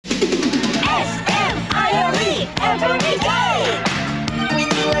S-M-I-L-E every day. When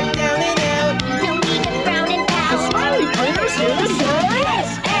you are down and out, no need to frown and pout. Smiley critters here to say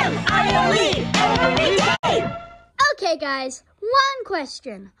S-M-I-L-E every day. Okay, guys, one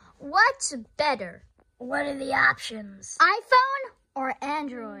question. What's better? What are the options? iPhone or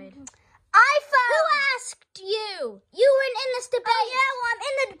Android? iPhone! Who asked you? You weren't in this debate. Oh, yeah, well, I'm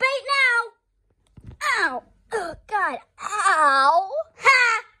in the debate now. Ow. Oh, God. Ow.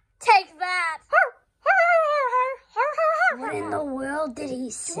 Ha! Take that. What What in the world did he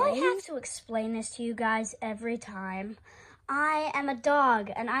say? Do I have to explain this to you guys every time? I am a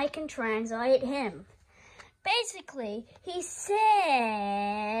dog, and I can translate him. Basically, he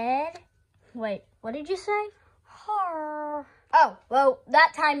said... Wait, what did you say? Har. Oh, well,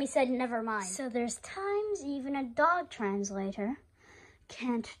 that time he said never mind. So there's times even a dog translator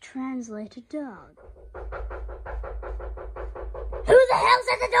can't translate a dog. Who the hell's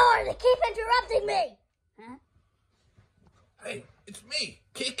at the door? They keep interrupting me. Huh? Hey, it's me,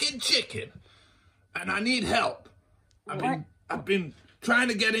 Kickin Chicken, and I need help. I've been trying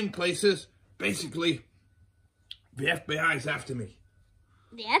to get in places. Basically, the FBI's after me.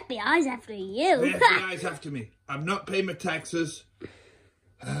 The FBI's after you. The FBI's after me. I've not paid my taxes.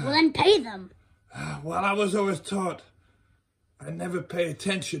 Well, then pay them. Well, I was always taught I never pay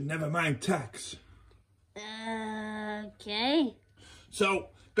attention, never mind tax. Okay. So,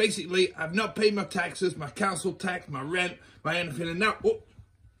 basically, I've not paid my taxes, my council tax, my rent, my anything, and now, oh,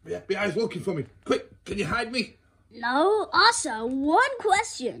 the FBI's looking for me. Quick, can you hide me? No. Also, one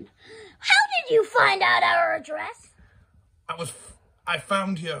question. How did you find out our address? I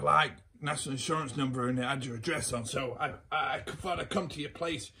found your, national insurance number and it had your address on, so I thought I'd come to your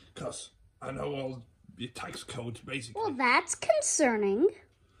place, because I know all your tax codes, basically. Well, that's concerning.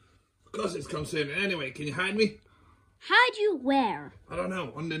 Of course it's concerning. Anyway, can you hide me? Hide you where? I don't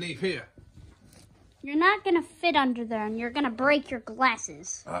know, underneath here. You're not gonna fit under there, and you're gonna break your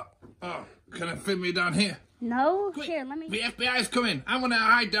glasses. Can I fit me down here? No? Quick, Here, let me... The FBI's coming. I'm gonna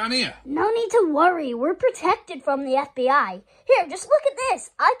hide down here. No need to worry. We're protected from the FBI. Here, just look at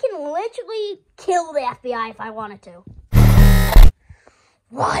this. I can literally kill the FBI if I wanted to.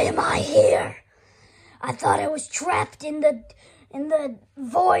 Why am I here? I thought I was trapped in the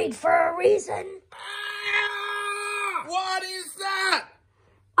void for a reason. Ah! What is that?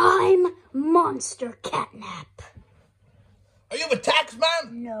 I'm Monster Catnap. Are you a tax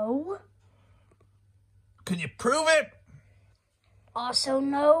man? No. Can you prove it? Also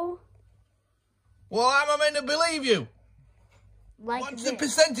no. Well, I'm meant to believe you. Like What's this. the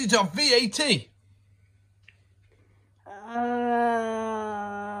percentage of VAT?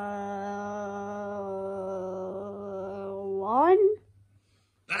 1?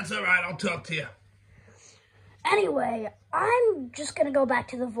 That's all right. I'll talk to you. Anyway, I'm just gonna go back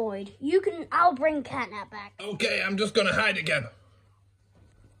to the void. I'll bring Catnap back. Okay, I'm just gonna hide again.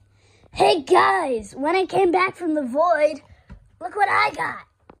 Hey guys, when I came back from the void, look what I got.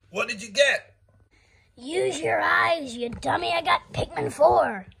 What did you get? Use your eyes, you dummy. I got Pikmin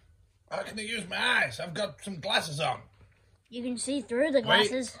 4. How can I use my eyes? I've got some glasses on. You can see through the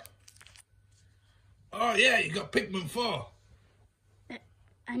glasses. Oh yeah, you got Pikmin 4.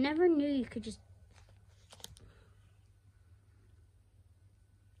 I never knew you could just...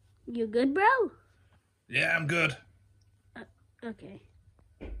 You good, bro? Yeah, I'm good. Okay.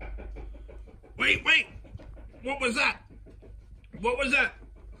 Wait. What was that?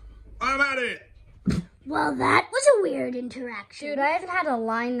 I'm out of it. Well, that was a weird interaction. Dude, I haven't had a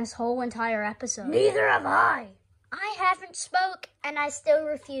line this whole entire episode. Neither have I. I haven't spoke, and I still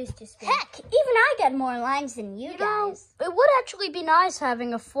refuse to speak. Heck, even I get more lines than you guys. It would actually be nice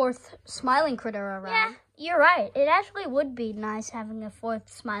having a fourth smiling critter around. Yeah, you're right. It actually would be nice having a fourth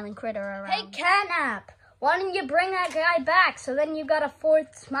smiling critter around. Hey, Catnap, why don't you bring that guy back so then you got a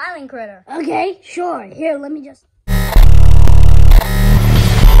fourth smiling critter? Okay, sure. Here, let me just...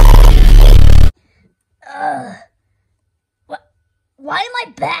 Why am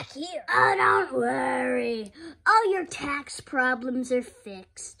I back here? Oh, don't worry. All your tax problems are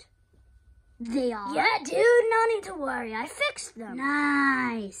fixed. They are. Yeah, dude, no need to worry. I fixed them.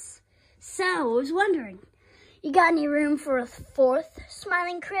 Nice. So, I was wondering, you got any room for a fourth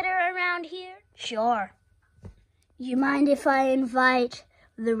smiling critter around here? Sure. You mind if I invite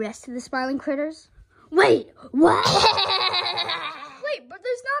the rest of the smiling critters? Wait, what? Wait, but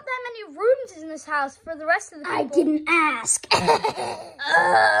there's not that many rooms in this house for the rest of the people. I didn't ask. I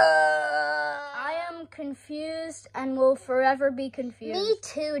am confused and will forever be confused. Me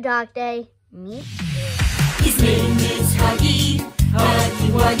too, Doc Day. Me too. His name is Huggy.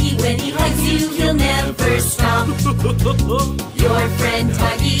 Huggy Wuggy. When he hugs you, he'll never stop. Your friend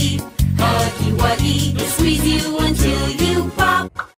Huggy. you until